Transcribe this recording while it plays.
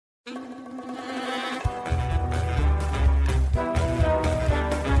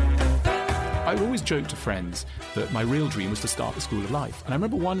I would always joke to friends that my real dream was to start the School of Life. And I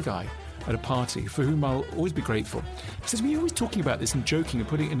remember one guy at a party for whom I'll always be grateful. He says, "Well, you're always talking about this and joking and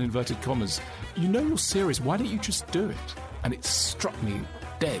putting it in inverted commas. You know you're serious. Why don't you just do it?" And it struck me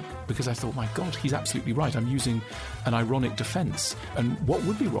dead because I thought, my God, he's absolutely right. I'm using an ironic defence. And what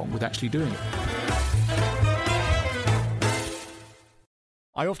would be wrong with actually doing it?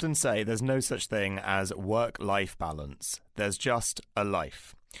 I often say there's no such thing as work-life balance. There's just a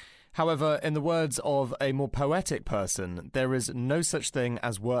life. However, in the words of a more poetic person, there is no such thing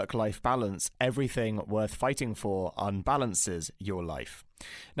as work-life balance. Everything worth fighting for unbalances your life.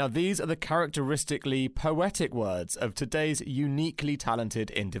 Now, these are the characteristically poetic words of today's uniquely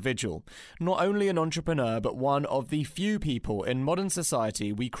talented individual. Not only an entrepreneur, but one of the few people in modern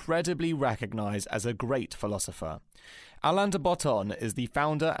society we credibly recognise as a great philosopher. Alain de Botton is the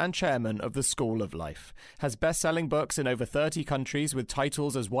founder and chairman of the School of Life, has best-selling books in over 30 countries with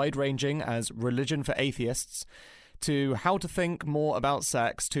titles as wide-ranging as Religion for Atheists, to How to Think More About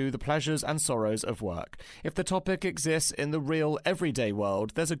Sex, to The Pleasures and Sorrows of Work. If the topic exists in the real, everyday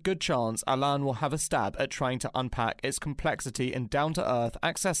world, there's a good chance Alain will have a stab at trying to unpack its complexity in down-to-earth,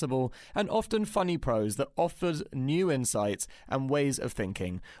 accessible, and often funny prose that offers new insights and ways of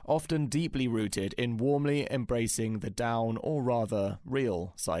thinking, often deeply rooted in warmly embracing the down, or rather,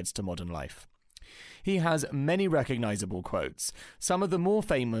 real sides to modern life. He has many recognisable quotes. Some of the more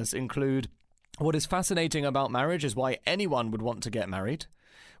famous include, "What is fascinating about marriage is why anyone would want to get married.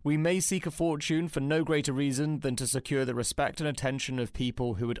 We may seek a fortune for no greater reason than to secure the respect and attention of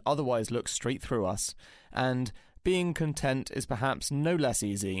people who would otherwise look straight through us. And being content is perhaps no less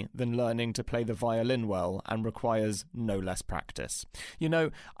easy than learning to play the violin well and requires no less practice." You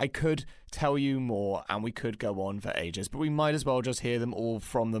know, I could tell you more and we could go on for ages, but we might as well just hear them all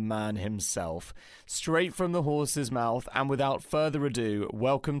from the man himself. Straight from the horse's mouth, and without further ado,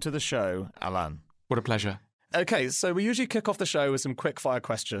 welcome to the show, Alain. What a pleasure. Okay, so we usually kick off the show with some quick-fire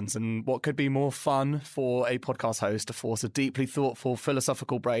questions, and what could be more fun for a podcast host to force a deeply thoughtful,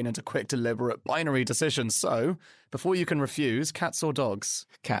 philosophical brain into quick, deliberate, binary decisions. So, before you can refuse, cats or dogs?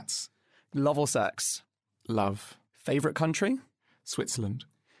 Cats. Love or sex? Love. Favourite country? Switzerland.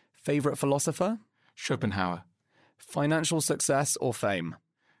 Favourite philosopher? Schopenhauer. Financial success or fame?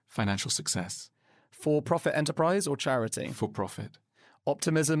 Financial success. For-profit enterprise or charity? For profit.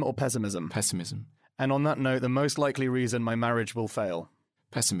 Optimism or pessimism? Pessimism. And on that note, the most likely reason my marriage will fail?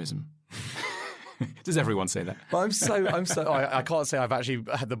 Pessimism. Does everyone say that? Well, I can't say I've actually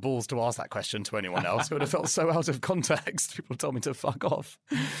had the balls to ask that question to anyone else. It would have felt so out of context. People told me to fuck off.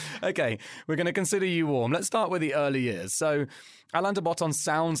 Okay, we're going to consider you warm. Let's start with the early years. So, Alain de Botton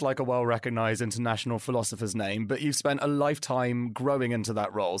sounds like a well-recognised international philosopher's name, but you've spent a lifetime growing into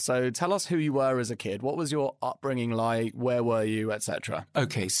that role. So tell us who you were as a kid. What was your upbringing like? Where were you, etc.?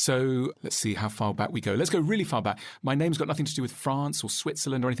 Okay, so let's see how far back we go. Let's go really far back. My name's got nothing to do with France or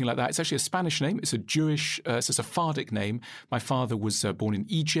Switzerland or anything like that. It's actually a Spanish name. It's a Jewish, it's a Sephardic name. My father was born in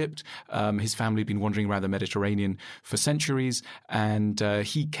Egypt. His family had been wandering around the Mediterranean for centuries, and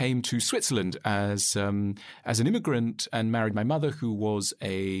he came to Switzerland as an immigrant and married my mother, who was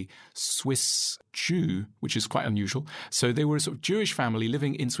a Swiss Jew, which is quite unusual. So they were a sort of Jewish family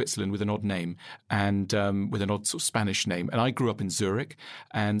living in Switzerland with an odd name and with an odd sort of Spanish name. And I grew up in Zurich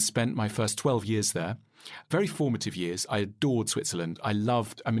and spent my first 12 years there. Very formative years. I adored Switzerland.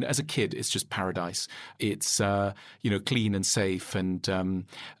 As a kid, it's just paradise. It's, clean and safe and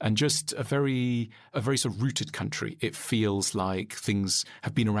just a very sort of rooted country. It feels like things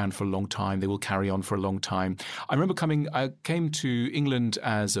have been around for a long time. They will carry on for a long time. I came to England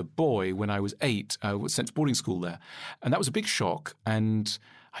as a boy when I was 8. I was sent to boarding school there. And that was a big shock. And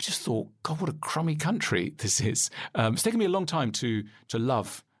I just thought, God, what a crummy country this is. It's taken me a long time to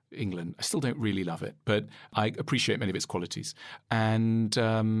love England. I still don't really love it, but I appreciate many of its qualities. And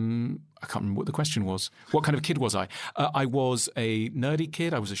I can't remember what the question was. What kind of kid was I? I was a nerdy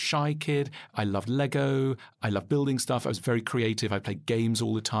kid. I was a shy kid. I loved Lego. I loved building stuff. I was very creative. I played games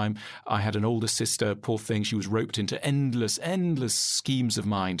all the time. I had an older sister, poor thing. She was roped into endless schemes of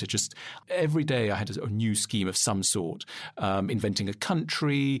mine to just every day I had a new scheme of some sort, inventing a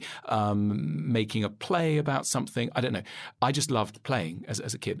country, making a play about something. I don't know. I just loved playing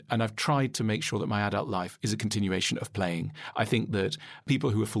as a kid. And I've tried to make sure that my adult life is a continuation of playing. I think that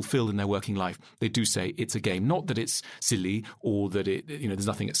people who are fulfilled in their working life, they do say it's a game. Not that it's silly or that there's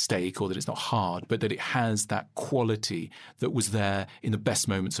nothing at stake or that it's not hard, but that it has that quality that was there in the best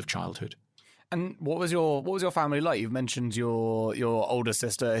moments of childhood. And what was your family like? You've mentioned your older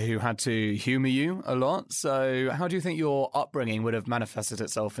sister who had to humour you a lot. So how do you think your upbringing would have manifested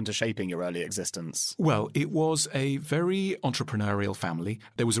itself into shaping your early existence? Well, it was a very entrepreneurial family.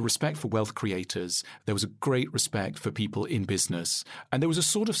 There was a respect for wealth creators. There was a great respect for people in business. And there was a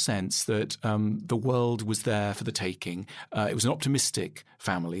sort of sense that the world was there for the taking. It was an optimistic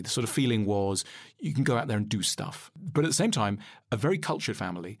family. The sort of feeling was you can go out there and do stuff. But at the same time, a very cultured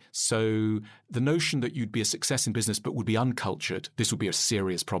family. So the notion that you'd be a success in business but would be uncultured, this would be a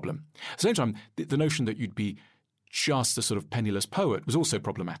serious problem. At the same time, the notion that you'd be just a sort of penniless poet was also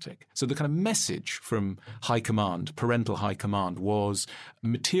problematic. So the kind of message from high command, parental high command, was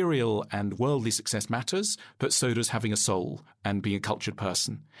material and worldly success matters, but so does having a soul and being a cultured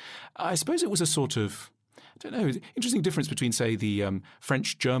person. I suppose it was a sort of, I don't know, interesting difference between, say, the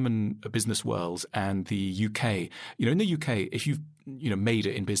French-German business world and the UK. In the UK, if you've made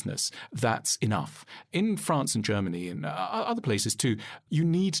it in business, that's enough. In France and Germany and other places too, you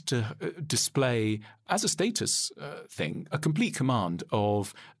need to display as a status thing a complete command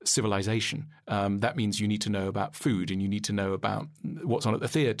of civilization. That means you need to know about food and you need to know about what's on at the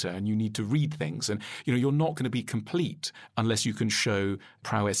theatre and you need to read things. And, you're not going to be complete unless you can show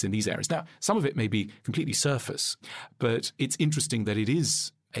prowess in these areas. Now, some of it may be completely surface, but it's interesting that it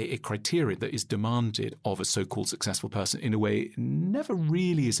is a criteria that is demanded of a so-called successful person in a way it never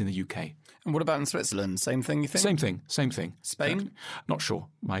really is in the UK. And what about in Switzerland? Same thing, you think? Same thing. Spain? Not sure.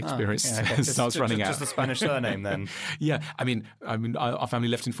 My experience starts running out. Just a Spanish surname then. Yeah. I mean, our family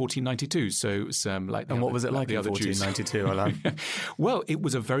left in 1492, so it was like the And what other, was it like the in other 1492, Alain? Well, it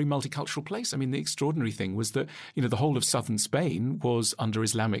was a very multicultural place. I mean, the extraordinary thing was that, the whole of southern Spain was under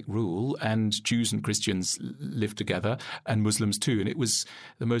Islamic rule and Jews and Christians lived together and Muslims too. And it was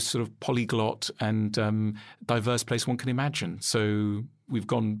the most sort of polyglot and diverse place one can imagine. So we've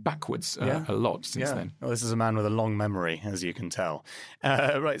gone backwards a lot since then. Well, this is a man with a long memory, as you can tell.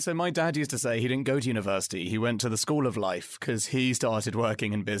 Right, so my dad used to say he didn't go to university. He went to the School of Life because he started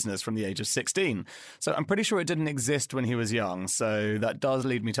working in business from the age of 16. So I'm pretty sure it didn't exist when he was young. So that does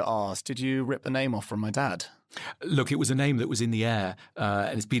lead me to ask, did you rip the name off from my dad? Look, it was a name that was in the air,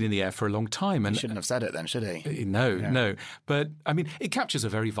 and it's been in the air for a long time. And he shouldn't have said it then, should he? No. But, I mean, it captures a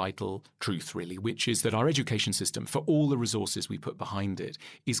very vital truth, really, which is that our education system, for all the resources we put behind it,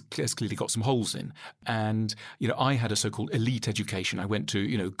 has clearly got some holes in. And, I had a so-called elite education. I went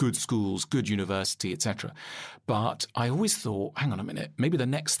to, good schools, good university, etc. But I always thought, hang on a minute, maybe the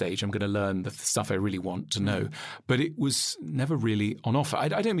next stage I'm going to learn the stuff I really want to know. But it was never really on offer. I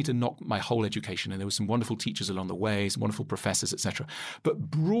don't mean to knock my whole education, and there were some wonderful teachers along the way, some wonderful professors, etc. But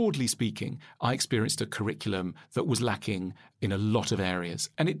broadly speaking, I experienced a curriculum that was lacking in a lot of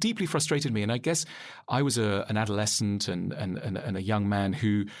areas. And it deeply frustrated me. And I guess I was an adolescent and a young man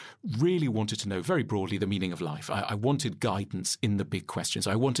who really wanted to know very broadly the meaning of life. I wanted guidance in the big questions.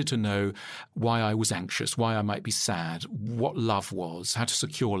 I wanted to know why I was anxious, why I might be sad, what love was, how to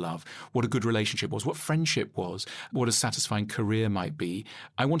secure love, what a good relationship was, what friendship was, what a satisfying career might be.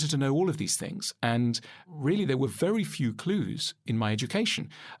 I wanted to know all of these things. And really, there were very few clues in my education.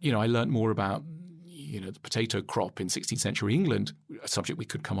 I learned more about the potato crop in 16th century England, a subject we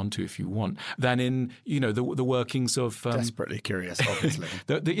could come on to if you want, than in, the workings of... desperately curious, obviously.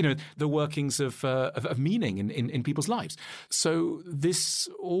 the workings of meaning in people's lives. So this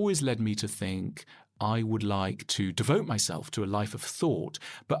always led me to think I would like to devote myself to a life of thought,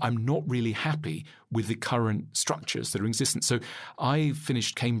 but I'm not really happy with the current structures that are in existence. So I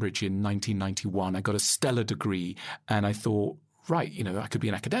finished Cambridge in 1991. I got a stellar degree, and I thought, right, I could be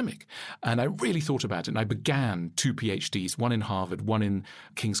an academic. And I really thought about it. And I began 2 PhDs, one in Harvard, one in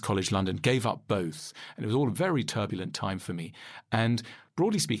King's College London, gave up both. And it was all a very turbulent time for me. And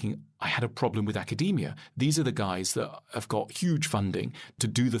broadly speaking, I had a problem with academia. These are the guys that have got huge funding to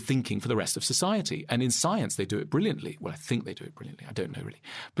do the thinking for the rest of society. And in science, they do it brilliantly. Well, I think they do it brilliantly. I don't know really.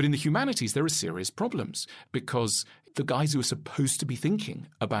 But in the humanities, there are serious problems because the guys who are supposed to be thinking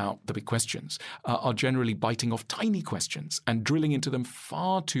about the big questions are generally biting off tiny questions and drilling into them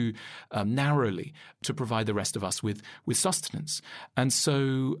far too narrowly to provide the rest of us with sustenance. And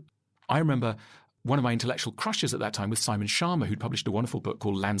so I remember one of my intellectual crushes at that time was Simon Sharma, who'd published a wonderful book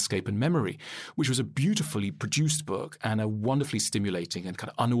called Landscape and Memory, which was a beautifully produced book and a wonderfully stimulating and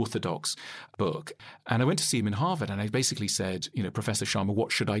kind of unorthodox book. And I went to see him in Harvard and I basically said, Professor Sharma,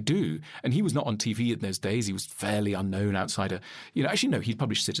 what should I do? And he was not on TV in those days. He was fairly unknown outsider. Actually, no, he'd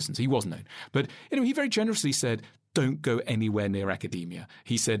published Citizens. He was known. But, he very generously said, don't go anywhere near academia.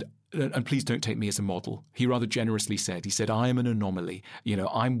 He said, and please don't take me as a model. He rather generously said, I am an anomaly.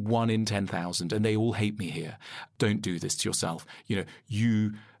 I'm 1 in 10,000 and they all hate me here. Don't do this to yourself.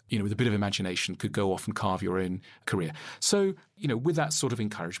 You with a bit of imagination, could go off and carve your own career. So, with that sort of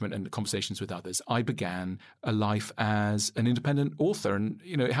encouragement and conversations with others, I began a life as an independent author. And,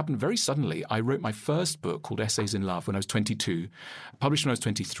 it happened very suddenly. I wrote my first book called Essays in Love when I was 22, published when I was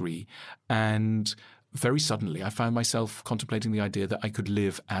 23. And very suddenly, I found myself contemplating the idea that I could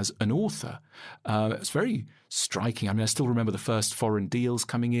live as an author. It's very striking. I still remember the first foreign deals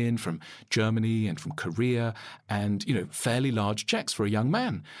coming in from Germany and from Korea and, fairly large checks for a young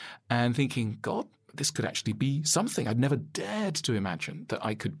man, and thinking, God, this could actually be something. I'd never dared to imagine that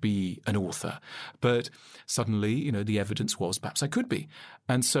I could be an author. But suddenly, the evidence was perhaps I could be.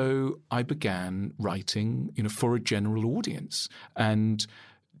 And so I began writing, for a general audience and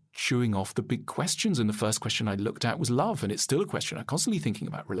chewing off the big questions. And the first question I looked at was love. And it's still a question. I'm constantly thinking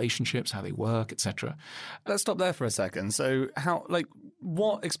about relationships, how they work, etc. Let's stop there for a second. So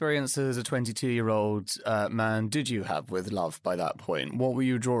what experience as a 22-year-old man did you have with love by that point? What were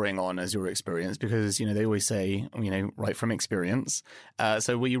you drawing on as your experience? Because, they always say, write from experience.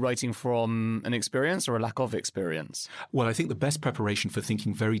 So were you writing from an experience or a lack of experience? Well, I think the best preparation for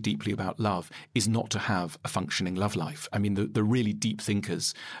thinking very deeply about love is not to have a functioning love life. The really deep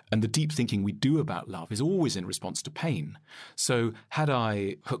thinkers and the deep thinking we do about love is always in response to pain. So had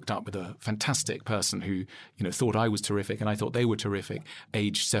I hooked up with a fantastic person who, thought I was terrific and I thought they were terrific,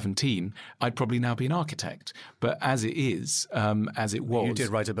 age 17, I'd probably now be an architect. But as it is, as it was... You did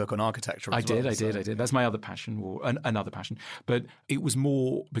write a book on architecture as I did. That's my other passion, or another passion. But it was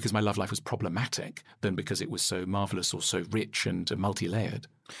more because my love life was problematic than because it was so marvellous or so rich and multi-layered.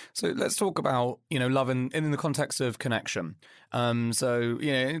 So let's talk about, love in the context of connection. Going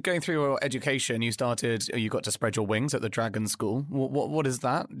through your education, you got to spread your wings at the Dragon School. What is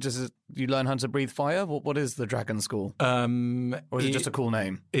that? Just you learn how to breathe fire? What is the Dragon School? Or is it just a cool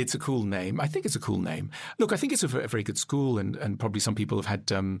name? It's a cool name. I think it's a cool name. Look, I think it's a very good school, and probably some people have had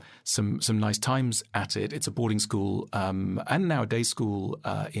some nice times at it. It's a boarding school and now a day school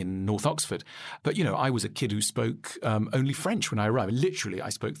in North Oxford. But, I was a kid who spoke only French when I arrived. Literally, I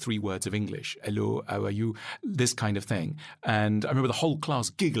spoke 3 words of English. Hello, how are you? This kind of thing. And I remember the whole class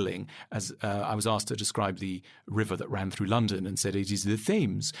giggling as I was asked to describe the river that ran through London and said, it is the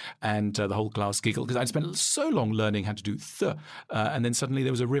Thames. And the whole class giggled because I'd spent so long learning how to do th. And then suddenly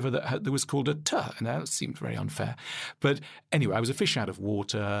there was a river that was called a t. And that seemed very unfair. But anyway, I was a fish out of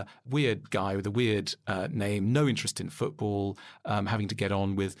water, weird guy with a weird name, no interest in football, having to get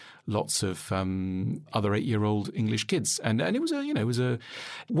on with lots of other 8-year-old English kids. And it was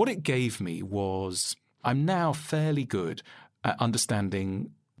what it gave me was I'm now fairly good at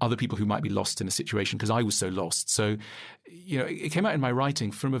understanding other people who might be lost in a situation because I was so lost. So, it came out in my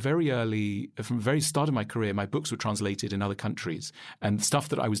writing from the very start of my career. My books were translated in other countries and the stuff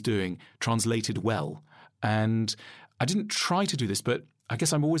that I was doing translated well. And I didn't try to do this, but I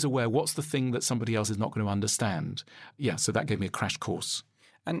guess I'm always aware what's the thing that somebody else is not going to understand. Yeah, so that gave me a crash course.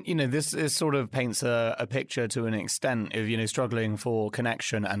 And, this is sort of paints a picture to an extent of, struggling for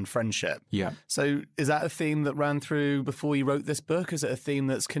connection and friendship. Yeah. So is that a theme that ran through before you wrote this book? Is it a theme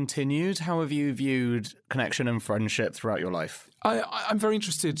that's continued? How have you viewed connection and friendship throughout your life? I'm very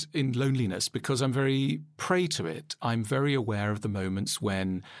interested in loneliness because I'm very prey to it. I'm very aware of the moments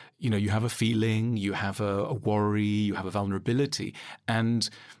when, you have a feeling, you have a worry, you have a vulnerability, and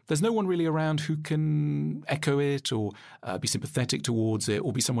there's no one really around who can echo it or be sympathetic towards it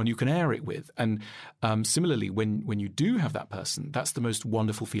or be someone you can air it with. And similarly, when you do have that person, that's the most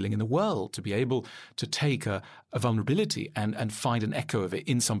wonderful feeling in the world, to be able to take a vulnerability and find an echo of it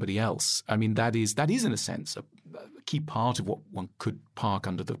in somebody else. That is in a sense a key part of what one could park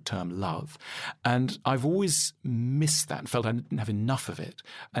under the term love. And I've always missed that and felt I didn't have enough of it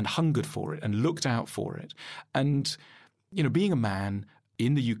and hungered for it and looked out for it. And, being a man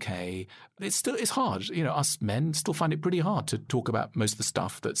in the UK, it's hard. Us men still find it pretty hard to talk about most of the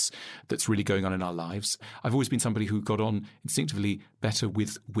stuff that's really going on in our lives. I've always been somebody who got on instinctively better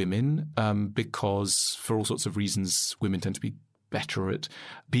with women because for all sorts of reasons, women tend to be better at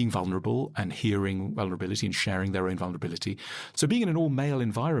being vulnerable and hearing vulnerability and sharing their own vulnerability. So being in an all-male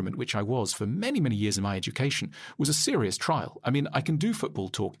environment, which I was for many, many years in my education, was a serious trial. I can do football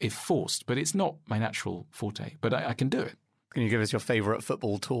talk if forced, but it's not my natural forte, but I can do it. Can you give us your favourite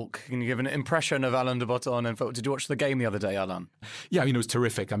football talk? Can you give an impression of Alain de Botton? And did you watch the game the other day, Alain? Yeah, it was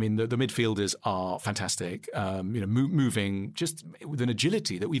terrific. The midfielders are fantastic, moving just with an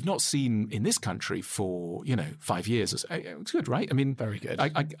agility that we've not seen in this country for, 5 years. It's good, right? Very good. I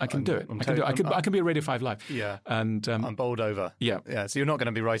can do it. I can be a Radio 5 Live. Yeah. And I'm bowled over. Yeah. Yeah. So you're not going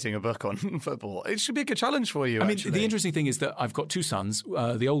to be writing a book on football. It should be a good challenge for you, actually. The interesting thing is that I've got 2 sons.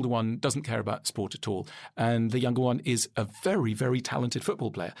 The older one doesn't care about sport at all. And the younger one is a very, very talented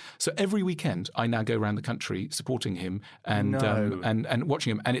football player. So every weekend, I now go around the country supporting him and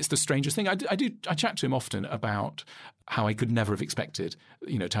watching him. And it's the strangest thing. I chat to him often about how I could never have expected,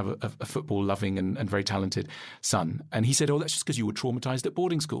 to have a football-loving and very talented son. And he said, "Oh, that's just because you were traumatized at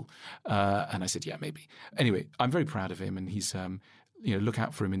boarding school." And I said, "Yeah, maybe." Anyway, I'm very proud of him, and he's, look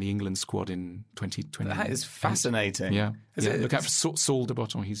out for him in the England squad in 2020. That is fascinating. Yeah. Look out for Saul de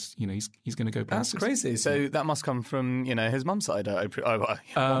Botton. He's going to go places. That's crazy. So that must come from, his mum's side,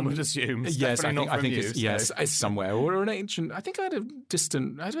 one would assume. It's yes, I think you, it's somewhere. Or an ancient, I think I had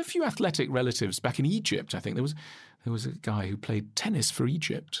a few athletic relatives back in Egypt. I think there was a guy who played tennis for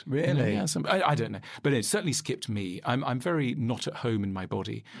Egypt. Really? I don't know. But it certainly skipped me. I'm very not at home in my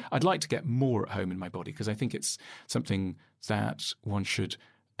body. I'd like to get more at home in my body because I think it's something that one should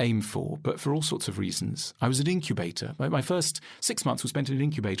aim for, but for all sorts of reasons. I was an incubator. My first 6 months was spent in an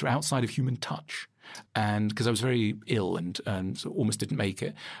incubator outside of human touch, and because I was very ill and almost didn't make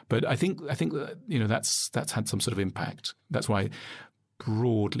it. But I think that, that's had some sort of impact. That's why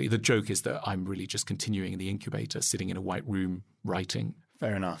broadly the joke is that I'm really just continuing in the incubator, sitting in a white room writing.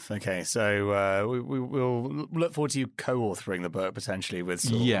 Fair enough. Okay, so we'll look forward to you co-authoring the book potentially with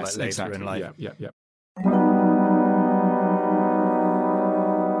later in life. Yeah.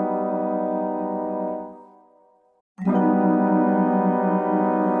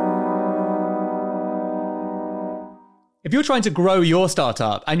 If you're trying to grow your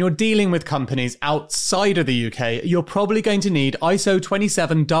startup and you're dealing with companies outside of the UK, you're probably going to need ISO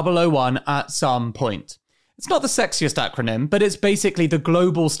 27001 at some point. It's not the sexiest acronym, but it's basically the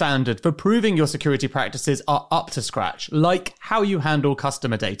global standard for proving your security practices are up to scratch, like how you handle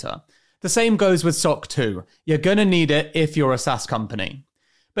customer data. The same goes with SOC 2. You're going to need it if you're a SaaS company.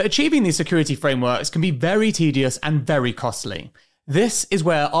 But achieving these security frameworks can be very tedious and very costly. This is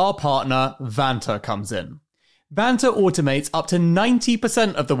where our partner, Vanta, comes in. Vanta automates up to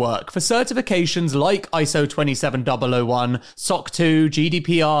 90% of the work for certifications like ISO 27001, SOC 2,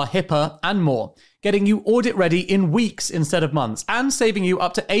 GDPR, HIPAA, and more, getting you audit ready in weeks instead of months, and saving you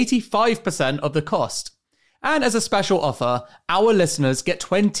up to 85% of the cost. And as a special offer, our listeners get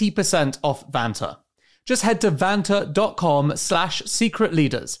 20% off Vanta. Just head to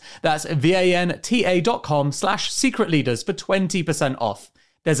vanta.com/secretleaders. That's VANTA.com/secretleaders for 20% off.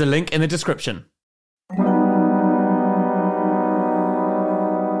 There's a link in the description.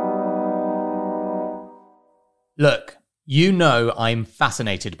 Look, I'm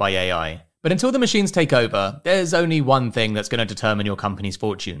fascinated by AI, but until the machines take over, there's only one thing that's going to determine your company's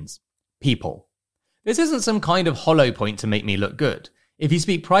fortunes: people. This isn't some kind of hollow point to make me look good. If you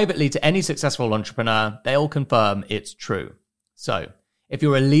speak privately to any successful entrepreneur, they'll confirm it's true. So, if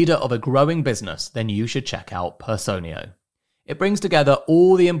you're a leader of a growing business, then you should check out Personio. It brings together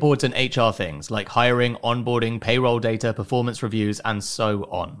all the important HR things like hiring, onboarding, payroll data, performance reviews, and so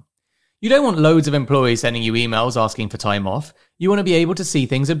on. You don't want loads of employees sending you emails asking for time off. You want to be able to see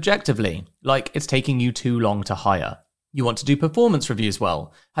things objectively, like it's taking you too long to hire. You want to do performance reviews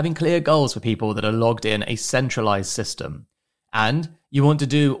well, having clear goals for people that are logged in a centralized system. And you want to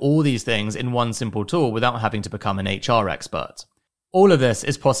do all these things in one simple tool without having to become an HR expert. All of this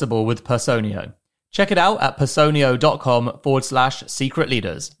is possible with Personio. Check it out at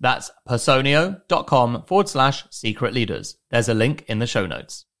personio.com/secretleaders. That's personio.com/secretleaders. There's a link in the show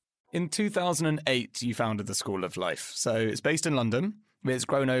notes. In 2008, you founded the School of Life. So it's based in London. It's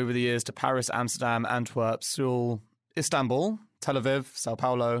grown over the years to Paris, Amsterdam, Antwerp, Seoul, Istanbul, Tel Aviv, Sao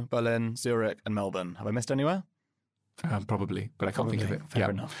Paulo, Berlin, Zurich, and Melbourne. Have I missed anywhere? Probably, but I can't think of it. Fair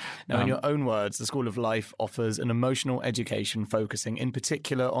enough. Now, in your own words, the School of Life offers an emotional education focusing in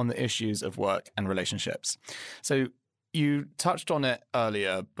particular on the issues of work and relationships. So you touched on it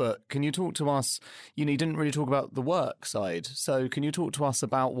earlier, but can you talk to us, you didn't really talk about the work side. So can you talk to us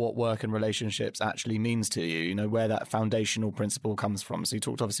about what work and relationships actually means to you, where that foundational principle comes from? So you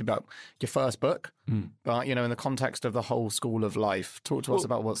talked obviously about your first book, but, in the context of the whole School of Life, talk to us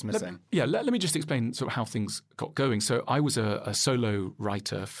about what's missing. Let me just explain sort of how things got going. So I was a solo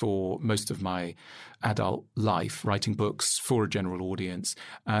writer for most of my adult life, writing books for a general audience.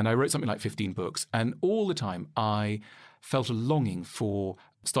 And I wrote something like 15 books. And all the time I felt a longing for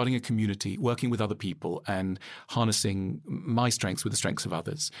starting a community, working with other people and harnessing my strengths with the strengths of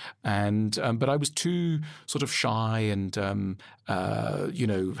others. And but I was too sort of shy and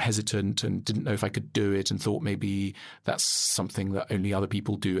hesitant and didn't know if I could do it and thought maybe that's something that only other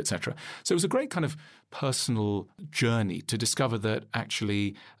people do, etc. So it was a great kind of personal journey to discover that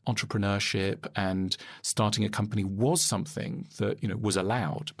actually entrepreneurship and starting a company was something that, was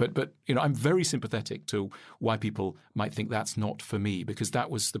allowed. But I'm very sympathetic to why people might think that's not for me, because that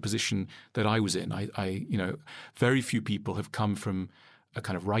was the position that I was in. I very few people have come from a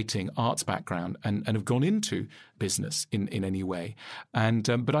kind of writing arts background and have gone into business in any way. And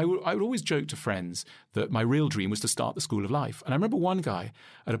but I would always joke to friends that my real dream was to start the School of Life. And I remember one guy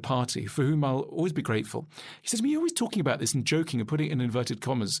at a party for whom I'll always be grateful. He says to me, "You're always talking about this and joking and putting it in inverted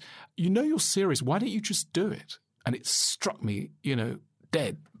commas. You're serious. Why don't you just do it?" And it struck me,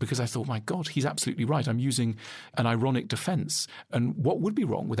 dead, because I thought, my God, he's absolutely right. I'm using an ironic defense. And what would be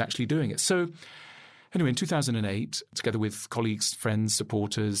wrong with actually doing it? So anyway, in 2008, together with colleagues, friends,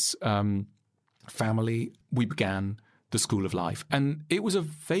 supporters, family, we began the School of Life. And it was a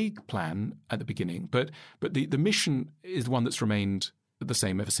vague plan at the beginning, but the mission is the one that's remained the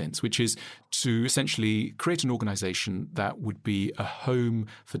same ever since, which is to essentially create an organization that would be a home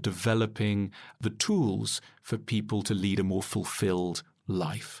for developing the tools for people to lead a more fulfilled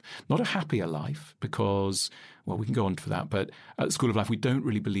life. Not a happier life, because, well, we can go on for that, but at the School of Life, we don't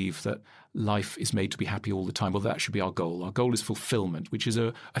really believe that life is made to be happy all the time. Well, that should be our goal. Our goal is fulfillment, which is,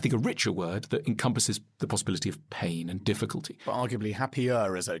 I think, a richer word that encompasses the possibility of pain and difficulty. But arguably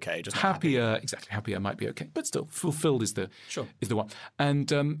happier is okay. Just happier, exactly. Happier might be okay. But still, fulfilled is the one. And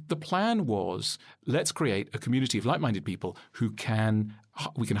the plan was, let's create a community of like-minded people we can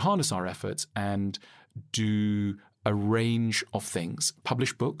harness our efforts and do a range of things: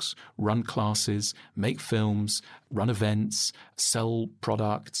 publish books, run classes, make films, run events, sell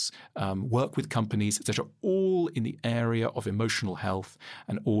products, work with companies, etc., all in the area of emotional health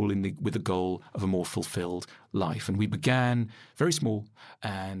and all with the goal of a more fulfilled life. And we began very small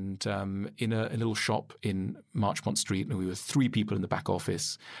and in a little shop in Marchmont Street, and we were 3 people in the back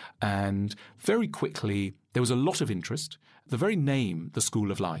office. And very quickly, there was a lot of interest. The very name, the School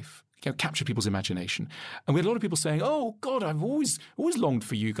of Life, captured people's imagination. And we had a lot of people saying, "Oh, God, I've always longed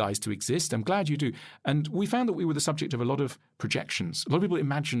for you guys to exist. I'm glad you do." And we found that we were the subject of a lot of projections. A lot of people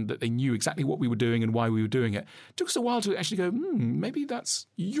imagined that they knew exactly what we were doing and why we were doing it. It took us a while to actually go, maybe that's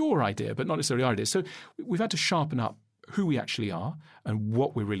your idea, but not necessarily our idea. So we've had to sharpen up who we actually are and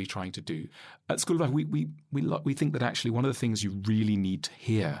what we're really trying to do. At School of Life, we think that actually one of the things you really need to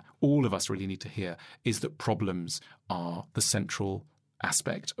hear, all of us really need to hear, is that problems are the central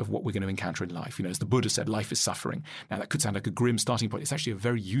aspect of what we're going to encounter in life. As the Buddha said, life is suffering. Now, that could sound like a grim starting point. It's actually a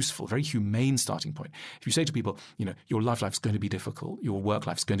very useful, very humane starting point. If you say to people, your life's going to be difficult, your work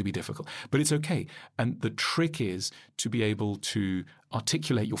life's going to be difficult, but it's okay. And the trick is to be able to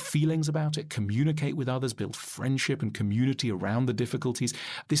articulate your feelings about it, communicate with others, build friendship and community around the difficulties.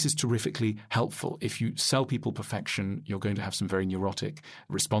 This is terrifically helpful. If you sell people perfection, you're going to have some very neurotic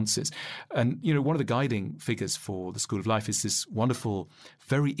responses. And, one of the guiding figures for the School of Life is this wonderful,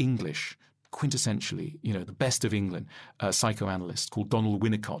 very English, quintessentially, the best of England, psychoanalyst called Donald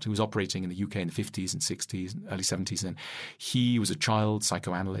Winnicott, who was operating in the UK in the 50s and 60s and early 70s. And he was a child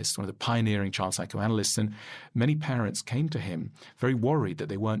psychoanalyst, one of the pioneering child psychoanalysts. And many parents came to him very worried that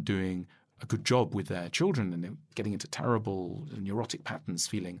they weren't doing a good job with their children, and they were getting into terrible neurotic patterns,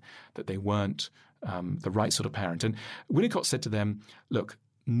 feeling that they weren't the right sort of parent. And Winnicott said to them, look,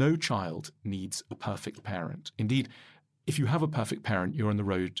 no child needs a perfect parent. Indeed, if you have a perfect parent, you're on the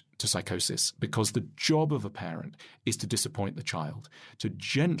road to psychosis, because the job of a parent is to disappoint the child, to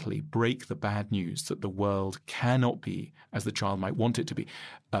gently break the bad news that the world cannot be as the child might want it to be,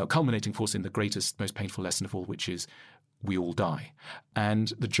 culminating, of course, in the greatest, most painful lesson of all, which is we all die.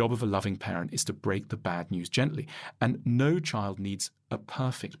 And the job of a loving parent is to break the bad news gently. And no child needs a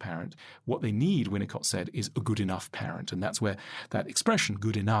perfect parent. What they need, Winnicott said, is a good enough parent. And that's where that expression,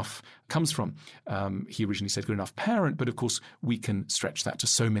 good enough, comes from. He originally said good enough parent, but of course we can stretch that to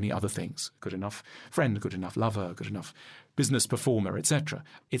so many other things. Good enough friend, good enough lover, good enough business performer, etc.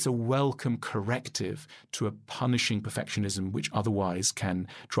 It's a welcome corrective to a punishing perfectionism which otherwise can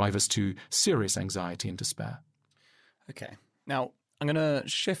drive us to serious anxiety and despair. Okay. Now, I'm going to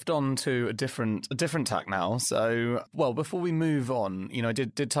shift on to a different tack now. So, well, before we move on, I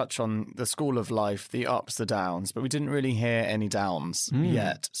did touch on the School of Life, the ups, the downs, but we didn't really hear any downs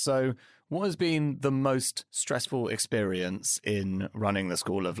yet. So what has been the most stressful experience in running the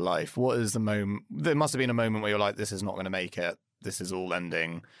School of Life? What is the moment? There must have been a moment where you're like, this is not going to make it. This is all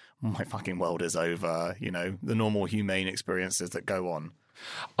ending. My fucking world is over. The normal humane experiences that go on.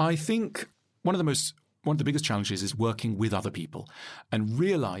 I think one of the most one of the biggest challenges is working with other people and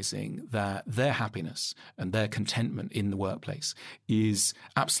realizing that their happiness and their contentment in the workplace is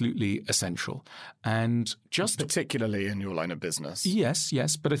absolutely essential. And just particularly in your line of business. Yes.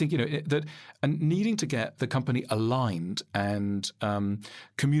 But I think, and needing to get the company aligned and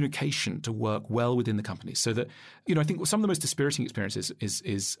communication to work well within the company so that, I think some of the most dispiriting experiences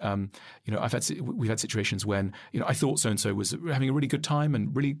is we've had situations when, I thought so-and-so was having a really good time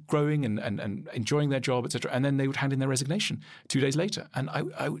and really growing and enjoying their job, etc. And then they would hand in their resignation 2 days later. And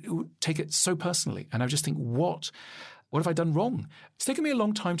I would take it so personally. And I would just think, what have I done wrong? It's taken me a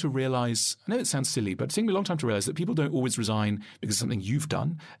long time to realize, I know it sounds silly, but it's taken me a long time to realize that people don't always resign because of something you've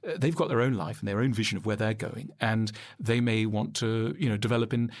done. They've got their own life and their own vision of where they're going. And they may want to,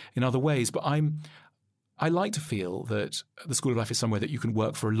 develop in other ways. But I like to feel that the School of Life is somewhere that you can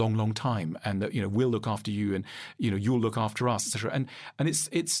work for a long, long time, and that we'll look after you, and you'll look after us, etc. And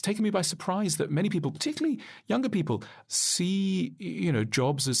it's taken me by surprise that many people, particularly younger people, see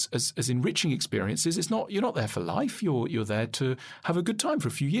jobs as enriching experiences. It's not, you're not there for life. You're there to have a good time for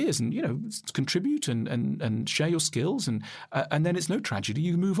a few years and contribute and share your skills, and then it's no tragedy.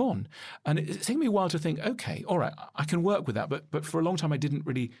 You move on. And it's taken me a while to think, okay, all right, I can work with that, but for a long time I didn't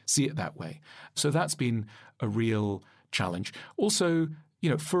really see it that way. So that's been a real challenge. Also,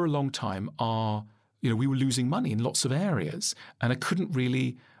 for a long time, we were losing money in lots of areas, and I couldn't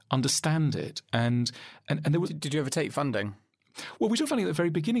really understand it. And there was. Did you ever take funding? Well, we took funding at the very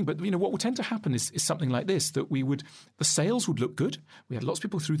beginning, but what would tend to happen is something like this: that the sales would look good. We had lots of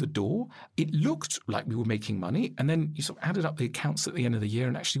people through the door. It looked like we were making money, and then you sort of added up the accounts at the end of the year,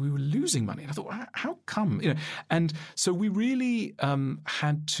 and actually we were losing money. And I thought, how come? And so we really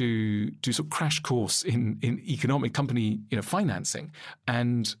had to do sort of crash course in economic company financing,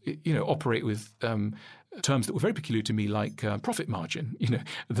 and operate with terms that were very peculiar to me, like profit margin,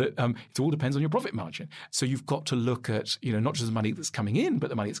 that it all depends on your profit margin. So you've got to look at, not just the money that's coming in, but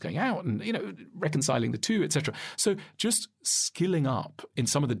the money that's going out, and, reconciling the two, etc. So just skilling up in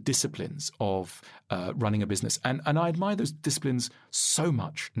some of the disciplines of running a business. And I admire those disciplines so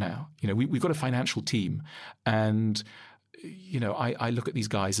much now. We've got a financial team, and I look at these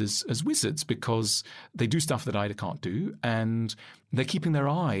guys as wizards because they do stuff that I can't do, and they're keeping their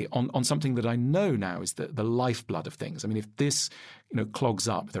eye on something that I know now is the lifeblood of things. I mean, if this clogs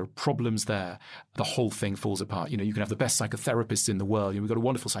up, there are problems there, the whole thing falls apart. You can have the best psychotherapists in the world. We've got a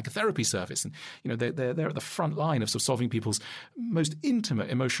wonderful psychotherapy service, and they're at the front line of sort of solving people's most intimate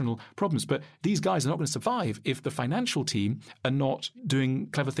emotional problems. But these guys are not going to survive if the financial team are not doing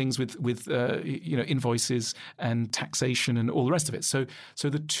clever things with invoices and taxation and all the rest of it. So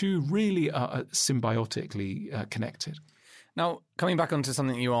the two really are symbiotically connected. Now, coming back onto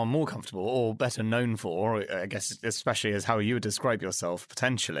something you are more comfortable or better known for, I guess especially as how you would describe yourself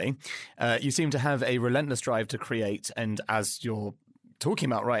potentially, you seem to have a relentless drive to create, and as you're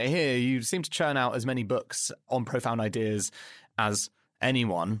talking about right here, you seem to churn out as many books on profound ideas as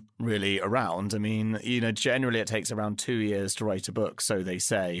anyone really around. I mean, generally it takes around 2 years to write a book, so they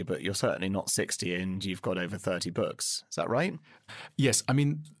say, but you're certainly not 60 and you've got over 30 books. Is that right? Yes. I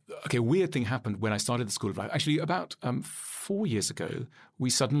mean, okay, a weird thing happened when I started the School of Life. Actually, about 4 years ago, we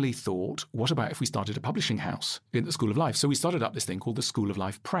suddenly thought, what about if we started a publishing house in the School of Life? So we started up this thing called the School of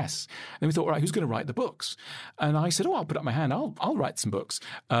Life Press. And we thought, all right, who's going to write the books? And I said, I'll put up my hand. I'll write some books.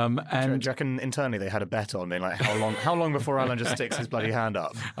 And do you reckon internally they had a bet on me, like how long before Alain just sticks his bloody hand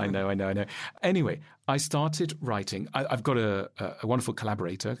up? I know. Anyway, I started writing. I've got a wonderful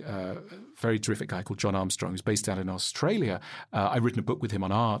collaborator, a very terrific guy called John Armstrong, who's based out in Australia. I've written a book with him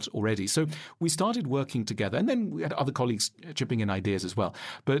on art already. So we started working together, and then we had other colleagues chipping in ideas as well.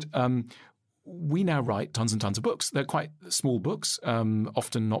 But we now write tons and tons of books. They're quite small books,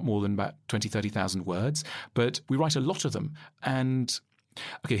 often not more than about 20, 30,000 words, but we write a lot of them. And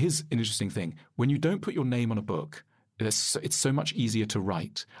okay, here's an interesting thing. When you don't put your name on a book, it's so much easier to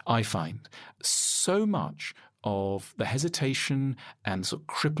write, I find. So much of the hesitation and sort of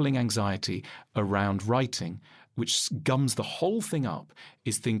crippling anxiety around writing, which gums the whole thing up,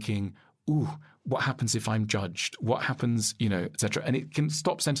 is thinking, ooh, what happens if I'm judged? What happens, et cetera? And it can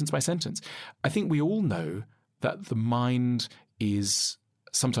stop sentence by sentence. I think we all know that the mind is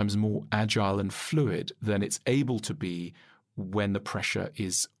sometimes more agile and fluid than it's able to be when the pressure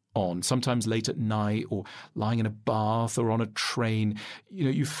is on, sometimes late at night or lying in a bath or on a train,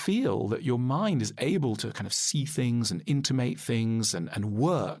 you feel that your mind is able to kind of see things and intimate things and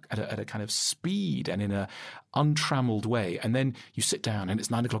work at a kind of speed and in a untrammeled way. And then you sit down and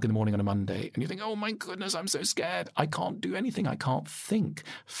it's 9 o'clock in the morning on a Monday and you think, oh my goodness, I'm so scared. I can't do anything. I can't think.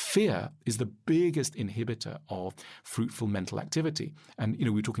 Fear is the biggest inhibitor of fruitful mental activity. And, we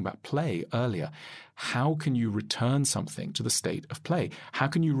were talking about play earlier. How can you return something to the state of play? How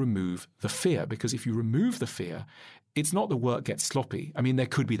can you remove the fear? Because if you remove the fear, it's not the work gets sloppy. I mean, there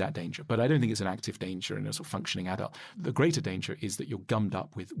could be that danger, but I don't think it's an active danger in a sort of functioning adult. The greater danger is that you're gummed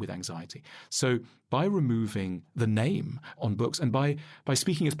up with anxiety. So by removing the name on books and by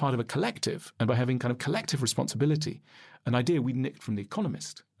speaking as part of a collective and by having kind of collective responsibility, an idea we nicked from The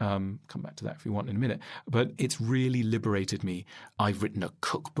Economist, come back to that if you want in a minute, but it's really liberated me. I've written a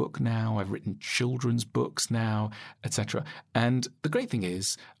cookbook now, I've written children's books now, etc. And the great thing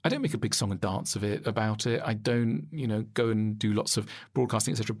is, I don't make a big song and dance about it. I don't, go and do lots of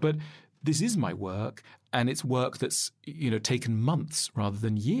broadcasting, etc. But this is my work, and it's work that's, taken months rather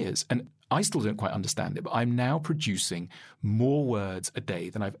than years. And I still don't quite understand it, but I'm now producing more words a day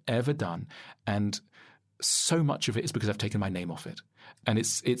than I've ever done. And so much of it is because I've taken my name off it. And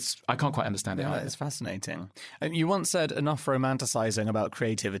it's I can't quite understand it either. It's fascinating. And you once said, enough romanticizing about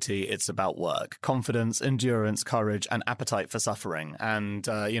creativity, it's about work, confidence, endurance, courage, and appetite for suffering. And,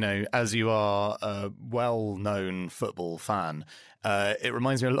 as you are a well-known football fan, it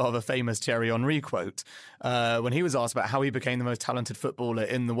reminds me a lot of a famous Thierry Henry quote when he was asked about how he became the most talented footballer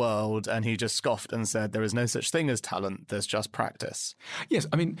in the world, and he just scoffed and said, there is no such thing as talent, there's just practice. Yes,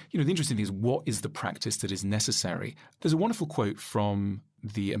 I mean, the interesting thing is, what is the practice that is necessary? There's a wonderful quote from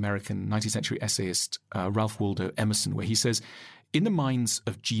the American 19th century essayist Ralph Waldo Emerson, where he says, in the minds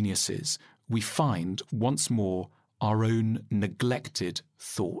of geniuses, we find once more our own neglected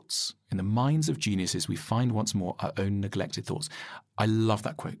thoughts. In the minds of geniuses, we find once more our own neglected thoughts. I love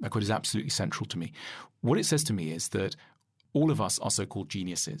that quote. That quote is absolutely central to me. What it says to me is that all of us are so-called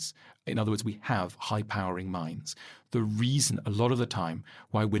geniuses. In other words, we have high-powering minds. The reason a lot of the time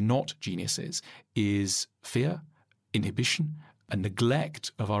why we're not geniuses is fear, inhibition, a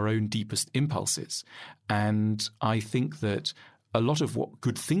neglect of our own deepest impulses. And I think that a lot of what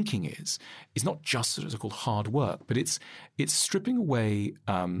good thinking is not just sort of so-called hard work, but it's stripping away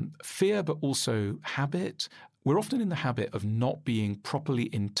fear, but also habit. We're often in the habit of not being properly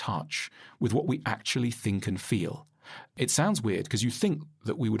in touch with what we actually think and feel. It sounds weird because you think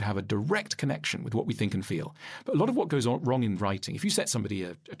that we would have a direct connection with what we think and feel. But a lot of what goes on wrong in writing, if you set somebody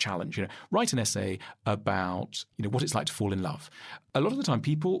a challenge, write an essay about, what it's like to fall in love. A lot of the time,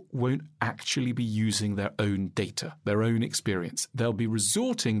 people won't actually be using their own data, their own experience. They'll be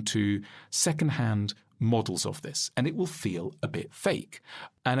resorting to secondhand models of this, and it will feel a bit fake.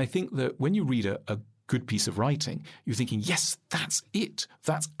 And I think that when you read a good piece of writing, you're thinking, yes, that's it.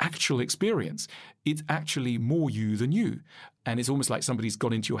 That's actual experience. It's actually more you than you. And it's almost like somebody's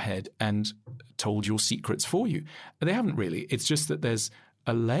got into your head and told your secrets for you. And they haven't really. It's just that there's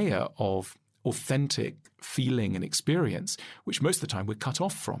a layer of authentic feeling and experience, which most of the time we're cut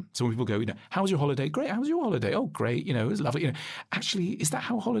off from. So when people go, how was your holiday? Great. How was your holiday? Oh, great. It was lovely. Actually, is that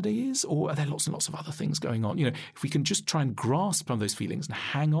how a holiday is? Or are there lots and lots of other things going on? If we can just try and grasp on those feelings and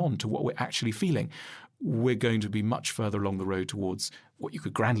hang on to what we're actually feeling, we're going to be much further along the road towards what you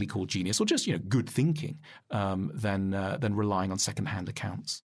could grandly call genius or just, good thinking than relying on secondhand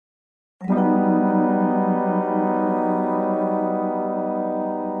accounts.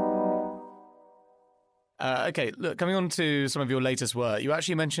 Okay, look, coming on to some of your latest work, you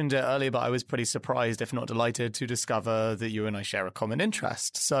actually mentioned it earlier, but I was pretty surprised, if not delighted, to discover that you and I share a common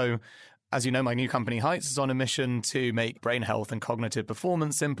interest. So, as you know, my new company, Heights, is on a mission to make brain health and cognitive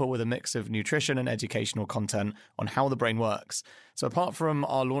performance simple with a mix of nutrition and educational content on how the brain works. So apart from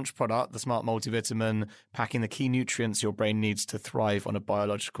our launch product, the Smart Multivitamin, packing the key nutrients your brain needs to thrive on a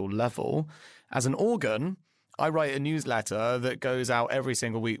biological level, as an organ, I write a newsletter that goes out every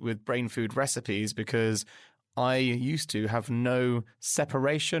single week with brain food recipes because I used to have no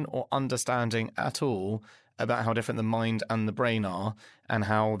separation or understanding at all about how different the mind and the brain are and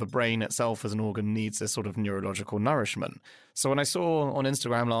how the brain itself as an organ needs this sort of neurological nourishment. So when I saw on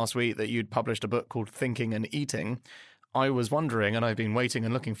Instagram last week that you'd published a book called Thinking and Eating, I was wondering, and I've been waiting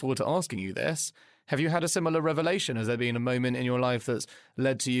and looking forward to asking you this, have you had a similar revelation? Has there been a moment in your life that's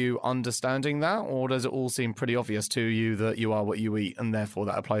led to you understanding that? Or does it all seem pretty obvious to you that you are what you eat and therefore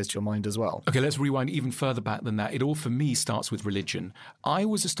that applies to your mind as well? Okay, let's rewind even further back than that. It all, for me, starts with religion. I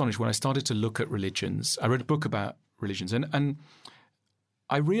was astonished when I started to look at religions. I wrote a book about religions and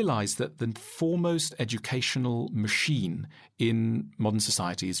I realized that the foremost educational machine in modern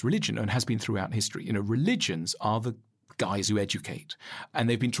society is religion, and has been throughout history. Religions are the guys who educate, and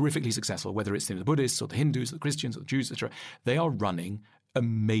they've been terrifically successful, whether it's the Buddhists or the Hindus or the Christians or the Jews, etc. They are running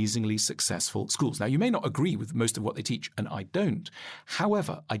amazingly successful schools. Now, you may not agree with most of what they teach, and I don't.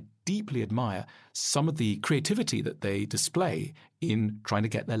 However, I deeply admire some of the creativity that they display in trying to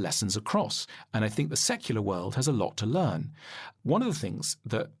get their lessons across. And I think the secular world has a lot to learn. One of the things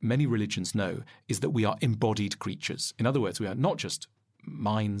that many religions know is that we are embodied creatures. In other words, we are not just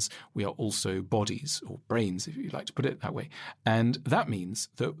minds, we are also bodies, or brains, if you like to put it that way. And that means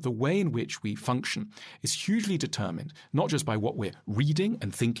that the way in which we function is hugely determined, not just by what we're reading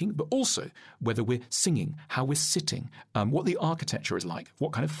and thinking, but also whether we're singing, how we're sitting, what the architecture is like,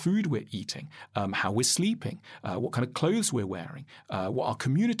 what kind of food we're eating, how we're sleeping, what kind of clothes we're wearing, what our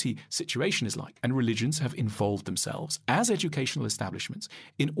community situation is like. And religions have involved themselves as educational establishments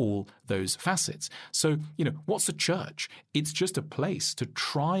in all those facets. So, what's the church? It's just a place to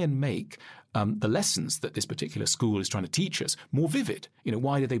try and make the lessons that this particular school is trying to teach us more vivid.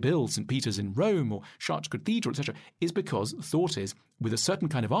 Why did they build St. Peter's in Rome or Chartres Cathedral, etc.? Is because the thought is, with a certain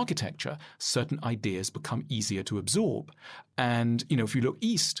kind of architecture, certain ideas become easier to absorb. And, if you look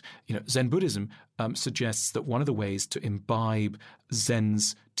east, Zen Buddhism suggests that one of the ways to imbibe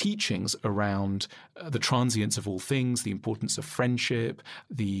Zen's teachings around the transience of all things, the importance of friendship,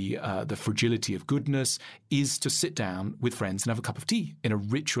 the fragility of goodness, is to sit down with friends and have a cup of tea in a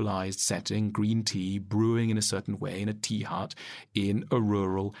ritualized setting, green tea, brewing in a certain way in a tea hut in a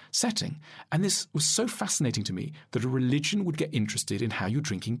rural setting. And this was so fascinating to me that a religion would get interested in how you're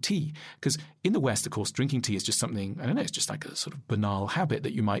drinking tea. Because in the West, of course, drinking tea is just something, it's just like a sort of banal habit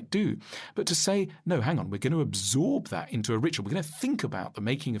that you might do. But to say, no, hang on, we're going to absorb that into a ritual. We're going to think about the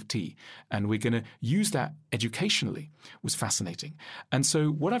making of tea, and we're going to use that educationally, was fascinating. And so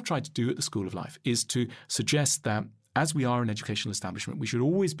what I've tried to do at the School of Life is to suggest that as we are an educational establishment, we should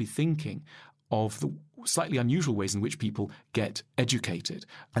always be thinking of the slightly unusual ways in which people get educated.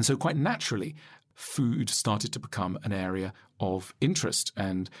 And so quite naturally, food started to become an area of interest.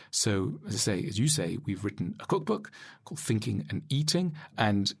 And so, as you say, we've written a cookbook called Thinking and Eating.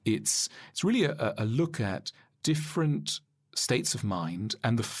 And it's really a look at different states of mind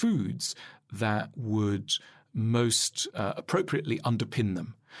and the foods that would most appropriately underpin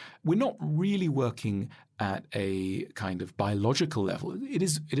them. We're not really working at a kind of biological level. It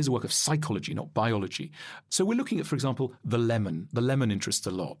is a work of psychology, not biology. So we're looking at, for example, the lemon. The lemon interests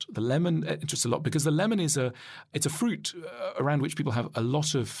a lot. The lemon interests a lot because the lemon is a fruit around which people have a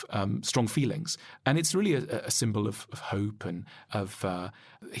lot of strong feelings. And it's really a symbol of hope and of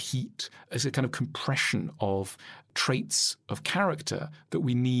heat. It's a kind of compression of traits of character that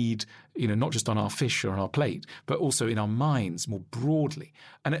we need, not just on our fish or on our plate, but also in our minds more broadly.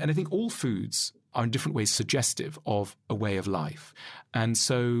 And I think all foods are in different ways suggestive of a way of life. And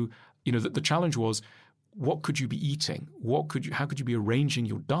so, the challenge was, what could you be eating? How could you be arranging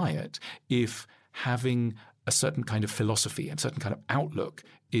your diet if having a certain kind of philosophy and certain kind of outlook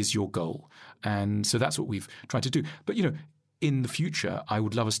is your goal? And so that's what we've tried to do. But, in the future, I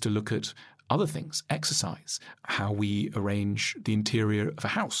would love us to look at other things, exercise, how we arrange the interior of a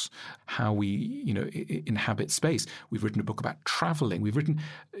house, how we, inhabit space. We've written a book about traveling. We've written,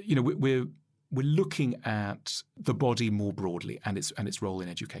 we're looking at the body more broadly and its role in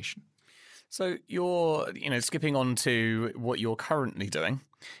education. So you're, skipping on to what you're currently doing.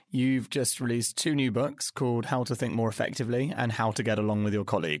 You've just released 2 new books called How to Think More Effectively and How to Get Along with Your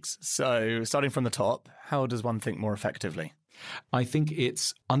Colleagues. So starting from the top, how does one think more effectively? I think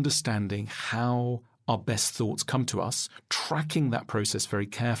it's understanding how our best thoughts come to us, tracking that process very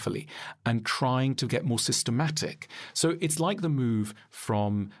carefully, and trying to get more systematic. So it's like the move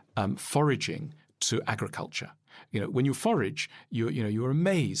from foraging to agriculture. When you forage, you're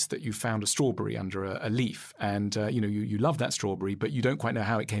amazed that you found a strawberry under a leaf, and you love that strawberry, but you don't quite know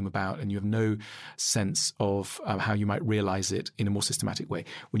how it came about, and you have no sense of how you might realize it in a more systematic way.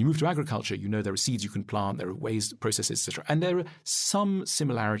 When you move to agriculture, there are seeds you can plant, there are ways, processes, etc., and there are some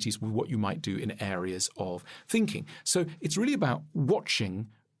similarities with what you might do in areas of thinking. So it's really about watching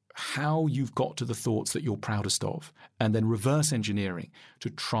how you've got to the thoughts that you're proudest of, and then reverse engineering to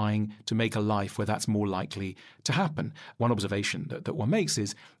trying to make a life where that's more likely to happen. One observation that one makes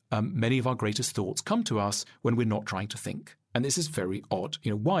is many of our greatest thoughts come to us when we're not trying to think. And this is very odd.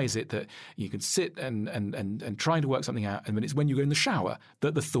 Why is it that you can sit and try to work something out, and then it's when you go in the shower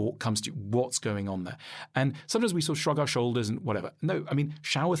that the thought comes to you, what's going on there? And sometimes we sort of shrug our shoulders and whatever. No, I mean,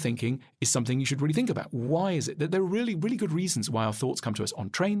 shower thinking is something you should really think about. Why is it that there are really, really good reasons why our thoughts come to us on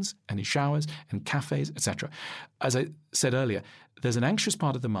trains and in showers and cafes, etc. As I said earlier, there's an anxious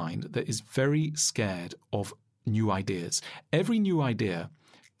part of the mind that is very scared of new ideas. Every new idea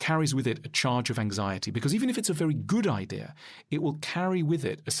carries with it a charge of anxiety, because even if it's a very good idea, it will carry with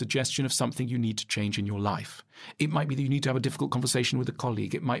it a suggestion of something you need to change in your life. It might be that you need to have a difficult conversation with a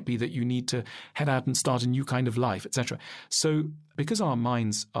colleague. It might be that you need to head out and start a new kind of life, etc. So because our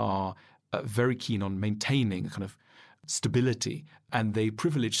minds are very keen on maintaining a kind of stability, and they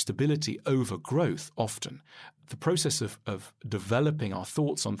privilege stability over growth often, the process of developing our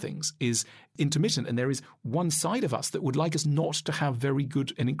thoughts on things is intermittent, and there is one side of us that would like us not to have very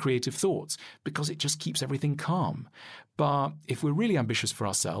good and creative thoughts because it just keeps everything calm. But if we're really ambitious for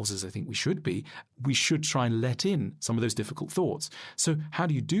ourselves, as I think we should be, we should try and let in some of those difficult thoughts. So how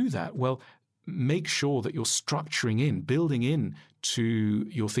do you do that? Well, make sure that you're structuring in, building in to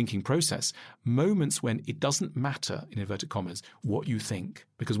your thinking process moments when it doesn't matter, in inverted commas, what you think.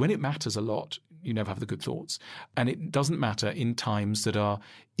 Because when it matters a lot, you never have the good thoughts. And it doesn't matter in times that are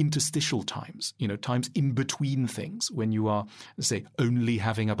interstitial times, times in between things, when you are, let's say, only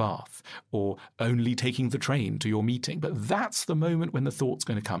having a bath or only taking the train to your meeting. But that's the moment when the thought's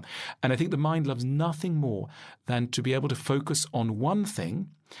going to come. And I think the mind loves nothing more than to be able to focus on one thing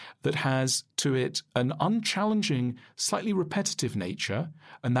that has to it an unchallenging, slightly repetitive nature,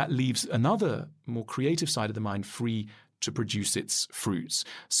 and that leaves another more creative side of the mind free to produce its fruits.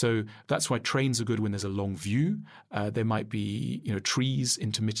 So that's why trains are good when there's a long view. There might be, trees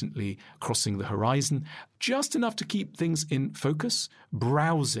intermittently crossing the horizon, just enough to keep things in focus,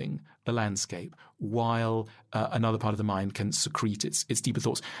 browsing the landscape, while another part of the mind can secrete its deeper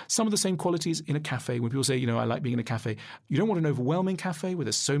thoughts. Some of the same qualities in a cafe. When people say, I like being in a cafe, you don't want an overwhelming cafe where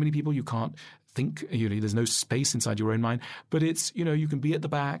there's so many people you can't think, there's no space inside your own mind, but it's, you can be at the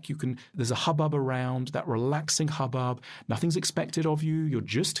back, there's a hubbub around, that relaxing hubbub, nothing's expected of you, you're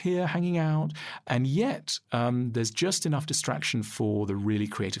just here hanging out, and yet there's just enough distraction for the really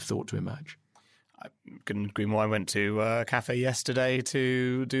creative thought to emerge. I couldn't agree more. I went to a cafe yesterday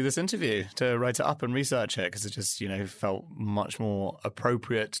to do this interview, to write it up and research it, because it just, felt much more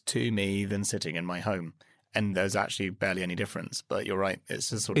appropriate to me than sitting in my home. And there's actually barely any difference. But you're right. It's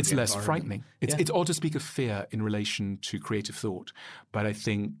just sort of it's less frightening. It's odd to speak of fear in relation to creative thought, but I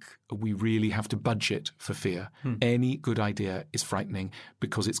think we really have to budget for fear. Any good idea is frightening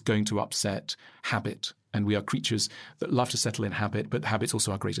because it's going to upset habit. And we are creatures that love to settle in habit, but habit's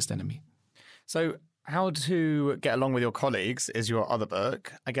also our greatest enemy. So How to Get Along with Your Colleagues is your other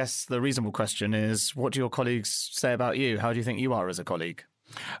book. I guess the reasonable question is, what do your colleagues say about you? How do you think you are as a colleague?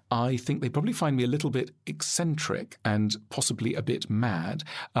 I think they probably find me a little bit eccentric and possibly a bit mad,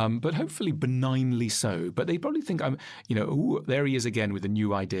 but hopefully benignly so. But they probably think I'm, ooh, there he is again with a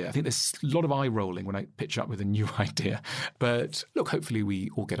new idea. I think there's a lot of eye rolling when I pitch up with a new idea. But look, hopefully we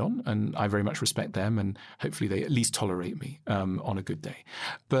all get on, and I very much respect them, and hopefully they at least tolerate me on a good day.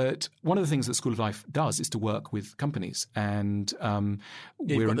 But one of the things that School of Life does is to work with companies, and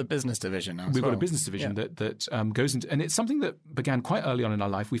we've got the business division now. We've got a business division that goes into, and it's something that began quite early on in our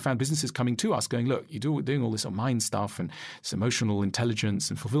life. We found businesses coming to us going, look, you're doing all this mind stuff and this emotional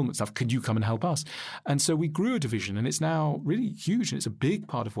intelligence and fulfillment stuff. Could you come and help us? And so we grew a division, and it's now really huge, and it's a big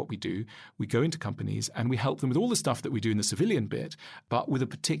part of what we do. We go into companies and we help them with all the stuff that we do in the civilian bit, but with a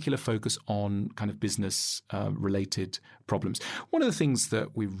particular focus on kind of business related problems. One of the things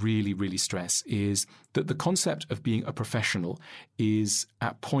that we really, really stress is that the concept of being a professional is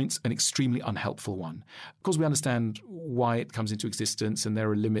at points an extremely unhelpful one. Of course, we understand why it comes into existence, and there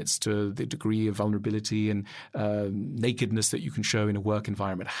are limits to the degree of vulnerability and nakedness that you can show in a work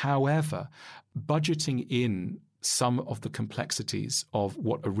environment. However, budgeting in some of the complexities of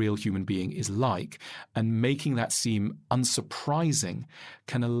what a real human being is like and making that seem unsurprising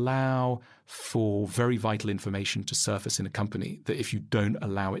can allow for very vital information to surface in a company that, if you don't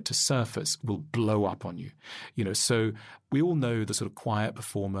allow it to surface, will blow up on you. So we all know the sort of quiet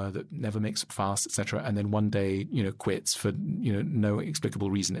performer that never makes a fuss, etc., and then one day, quits for, no explicable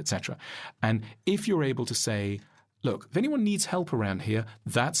reason, etc. And if you're able to say, look, if anyone needs help around here,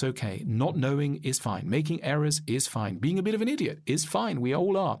 that's okay. Not knowing is fine. Making errors is fine. Being a bit of an idiot is fine. We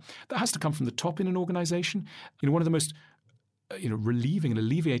all are. That has to come from the top in an organization. One of the most relieving and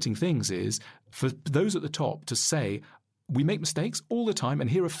alleviating things is for those at the top to say, we make mistakes all the time, and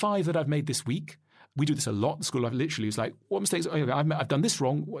here are 5 that I've made this week. We do this a lot in School of Life. Literally, it's like, what mistakes? I've done this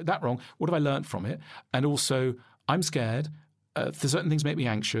wrong, that wrong. What have I learned from it? And also, I'm scared. Certain things make me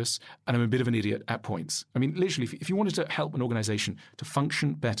anxious, and I'm a bit of an idiot at points. I mean, literally, if you wanted to help an organization to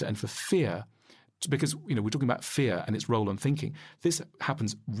function better and for fear, because we're talking about fear and its role on thinking, this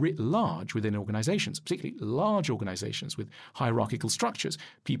happens writ large within organizations, particularly large organizations with hierarchical structures.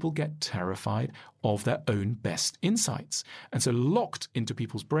 People get terrified of their own best insights. And so locked into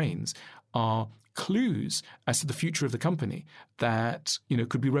people's brains are clues as to the future of the company that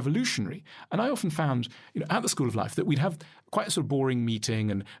could be revolutionary. And I often found at the School of Life that we'd have quite a sort of boring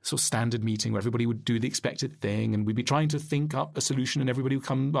meeting and sort of standard meeting where everybody would do the expected thing, and we'd be trying to think up a solution and everybody would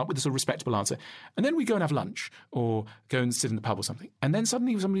come up with a sort of respectable answer. And then we'd go and have lunch or go and sit in the pub or something. And then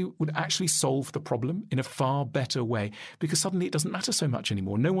suddenly somebody would actually solve the problem in a far better way, because suddenly it doesn't matter so much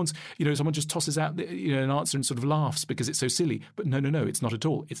anymore. No one's, someone just tosses out an answer and sort of laughs because it's so silly. But no, it's not at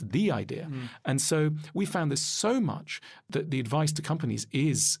all. It's the idea. And so we found this so much that the advice to companies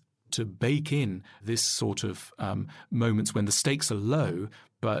is to bake in this sort of moments when the stakes are low,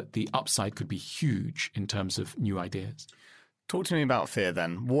 but the upside could be huge in terms of new ideas. Talk to me about fear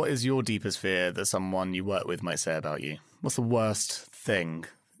then. What is your deepest fear that someone you work with might say about you? What's the worst thing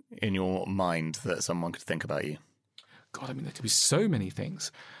in your mind that someone could think about you? God, I mean, there could be so many things.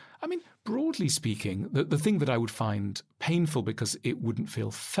 I mean, broadly speaking, the thing that I would find painful because it wouldn't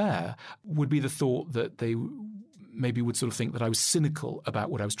feel fair would be the thought that they maybe would sort of think that I was cynical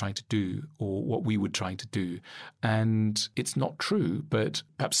about what I was trying to do or what we were trying to do. And it's not true, but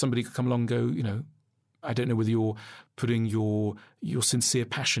perhaps somebody could come along and go, I don't know whether you're putting your sincere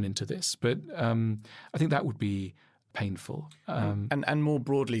passion into this, but I think that would be painful. And more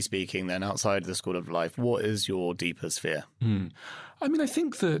broadly speaking then, outside the School of Life, what is your deepest fear? I mean, I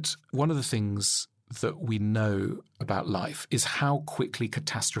think that one of the things that we know about life is how quickly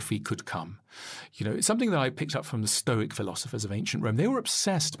catastrophe could come. It's something that I picked up from the Stoic philosophers of ancient Rome. They were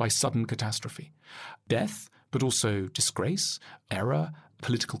obsessed by sudden catastrophe, death, but also disgrace, error,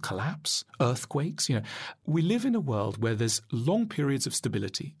 political collapse, earthquakes. We live in a world where there's long periods of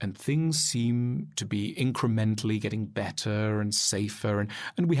stability and things seem to be incrementally getting better and safer.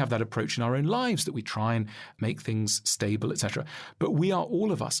 And we have that approach in our own lives that we try and make things stable, etc. But we are,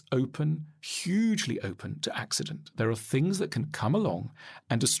 all of us, hugely open to accident. There are things that can come along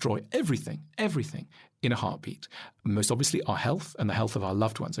and destroy everything in a heartbeat. Most obviously our health and the health of our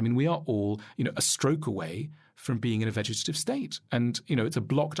loved ones. I mean, we are all, a stroke away from being in a vegetative state. And, it's a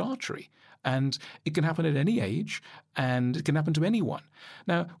blocked artery. And it can happen at any age, and it can happen to anyone.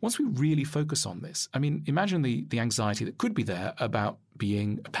 Now, once we really focus on this, I mean, imagine the anxiety that could be there about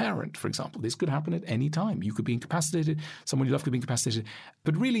being a parent, for example. This could happen at any time. You could be incapacitated. Someone you love could be incapacitated.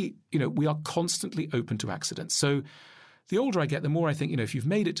 But really, we are constantly open to accidents. So the older I get, the more I think, if you've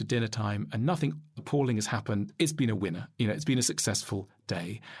made it to dinner time and nothing appalling has happened, it's been a winner. It's been a successful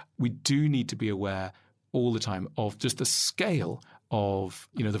day. We do need to be aware all the time of just the scale of,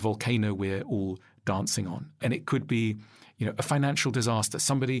 the volcano we're all dancing on. And it could be, a financial disaster,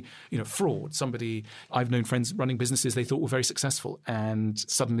 somebody, fraud, somebody, I've known friends running businesses they thought were very successful and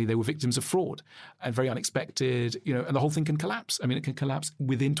suddenly they were victims of fraud and very unexpected, and the whole thing can collapse. I mean, it can collapse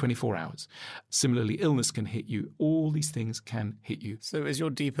within 24 hours. Similarly, illness can hit you. All these things can hit you. So is your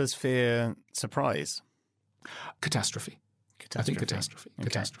deepest fear surprise? Catastrophe. I think catastrophe. Okay.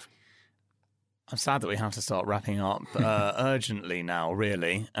 Catastrophe. I'm sad that we have to start wrapping up urgently now,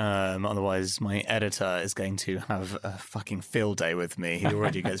 really. Otherwise, my editor is going to have a fucking field day with me. He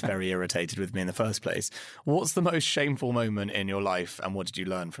already gets very irritated with me in the first place. What's the most shameful moment in your life, and what did you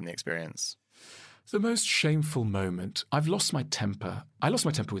learn from the experience? The most shameful moment, I've lost my temper. I lost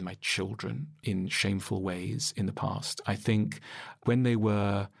my temper with my children in shameful ways in the past. I think when there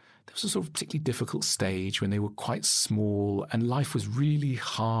was a sort of particularly difficult stage when they were quite small and life was really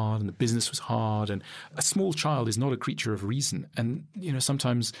hard and the business was hard, and a small child is not a creature of reason. And,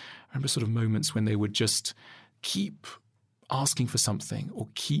 sometimes I remember sort of moments when they would just keep asking for something or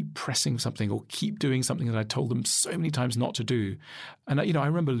keep pressing something or keep doing something that I told them so many times not to do. And, I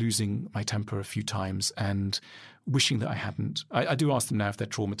remember losing my temper a few times and wishing that I hadn't. I do ask them now if they're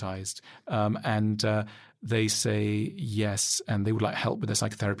traumatized. And they say yes, and they would like help with their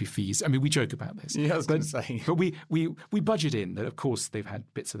psychotherapy fees. I mean, we joke about this. Yeah, I was going to say. But we budget in that, of course, they've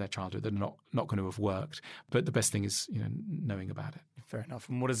had bits of their childhood that are not going to have worked. But the best thing is, knowing about it. Fair enough.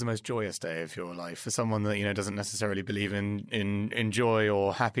 And what is the most joyous day of your life for someone that, doesn't necessarily believe in joy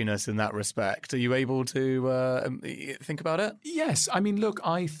or happiness in that respect? Are you able to think about it? Yes. I mean, look,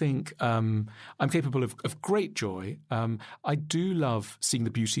 I think I'm capable of great joy. I do love seeing the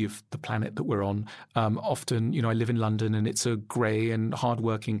beauty of the planet that we're on. Often, I live in London and it's a grey and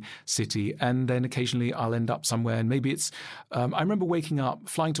hardworking city. And then occasionally I'll end up somewhere and maybe it's I remember waking up,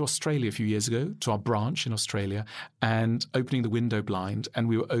 flying to Australia a few years ago, to our branch in Australia, and opening the window blind. And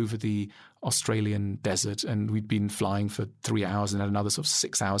we were over the Australian desert and we'd been flying for 3 hours and had another sort of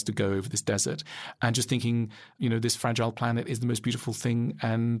 6 hours to go over this desert. And just thinking, this fragile planet is the most beautiful thing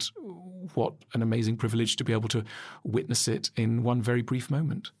and what an amazing privilege to be able to witness it in one very brief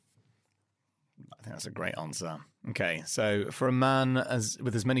moment. I think that's a great answer. Okay, so for a man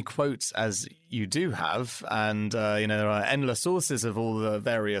with as many quotes as you do have, and there are endless sources of all the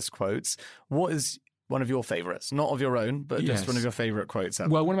various quotes, what is one of your favourites? Not of your own, but just one of your favourite quotes ever.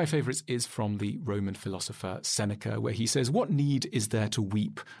 Well, one of my favourites is from the Roman philosopher Seneca, where he says, "What need is there to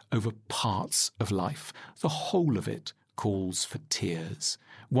weep over parts of life? The whole of it calls for tears."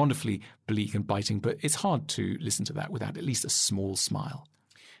 Wonderfully bleak and biting, but it's hard to listen to that without at least a small smile.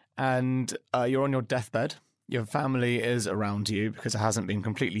 And you're on your deathbed. Your family is around you because it hasn't been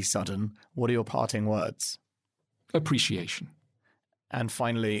completely sudden. What are your parting words? Appreciation. And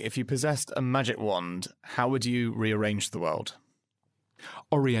finally, if you possessed a magic wand, how would you rearrange the world?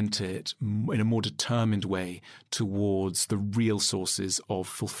 Orient it in a more determined way towards the real sources of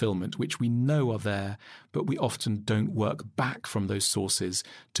fulfillment, which we know are there, but we often don't work back from those sources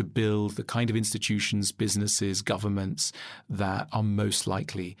to build the kind of institutions, businesses, governments that are most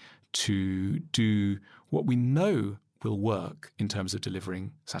likely to do what we know will work in terms of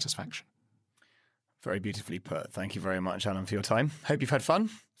delivering satisfaction. Very beautifully put. Thank you very much, Alan, for your time. Hope you've had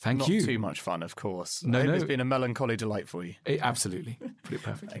fun. Thank you. Not too much fun, of course. No. It's been a melancholy delight for you. Absolutely. Put it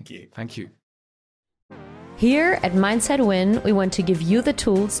perfectly. Thank you. Thank you. Here at Mindset Win, we want to give you the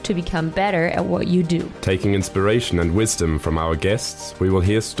tools to become better at what you do. Taking inspiration and wisdom from our guests, we will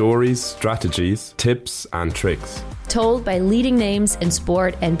hear stories, strategies, tips, and tricks. Told by leading names in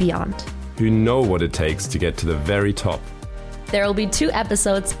sport and beyond. Who know what it takes to get to the very top. There will be 2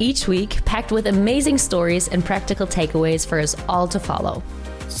 episodes each week, packed with amazing stories and practical takeaways for us all to follow.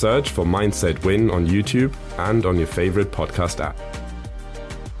 Search for Mindset Win on YouTube and on your favorite podcast app.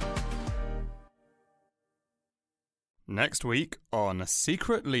 Next week on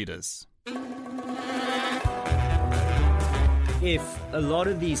Secret Leaders. If a lot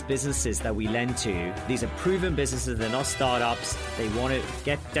of these businesses that we lend to, these are proven businesses, they're not startups, they want to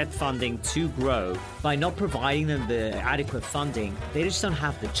get debt funding to grow, by not providing them the adequate funding, they just don't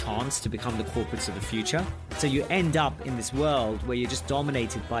have the chance to become the corporates of the future. So you end up in this world where you're just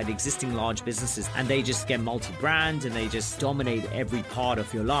dominated by the existing large businesses and they just get multi-brand and they just dominate every part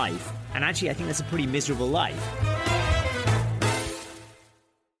of your life. And actually, I think that's a pretty miserable life.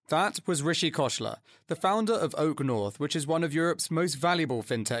 That was Rishi Koshler, the founder of Oak North, which is one of Europe's most valuable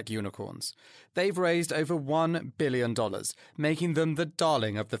fintech unicorns. They've raised over $1 billion, making them the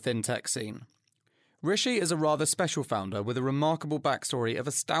darling of the fintech scene. Rishi is a rather special founder with a remarkable backstory of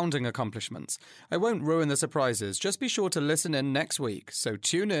astounding accomplishments. I won't ruin the surprises, just be sure to listen in next week, so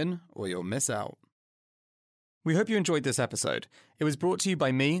tune in or you'll miss out. We hope you enjoyed this episode. It was brought to you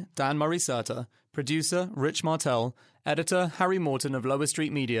by me, Dan Murray-Serter, producer Rich Martell, editor Harry Morton of Lower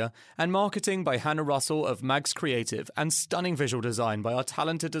Street Media, and marketing by Hannah Russell of Mags Creative, and stunning visual design by our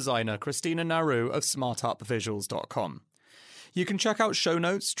talented designer Christina Naru of smartupvisuals.com. You can check out show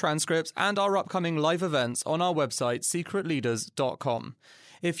notes, transcripts, and our upcoming live events on our website secretleaders.com.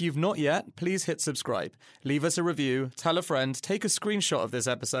 If you've not yet, please hit subscribe. Leave us a review, tell a friend, take a screenshot of this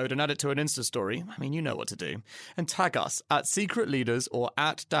episode and add it to an Insta story. I mean, you know what to do. And tag us at Secret Leaders or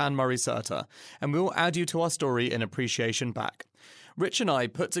at Dan Murray-Serter, and we'll add you to our story in appreciation back. Rich and I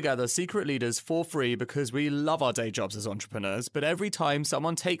put together Secret Leaders for free because we love our day jobs as entrepreneurs, but every time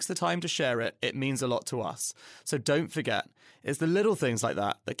someone takes the time to share it, it means a lot to us. So don't forget, it's the little things like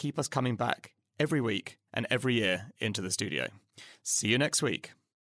that that keep us coming back every week and every year into the studio. See you next week.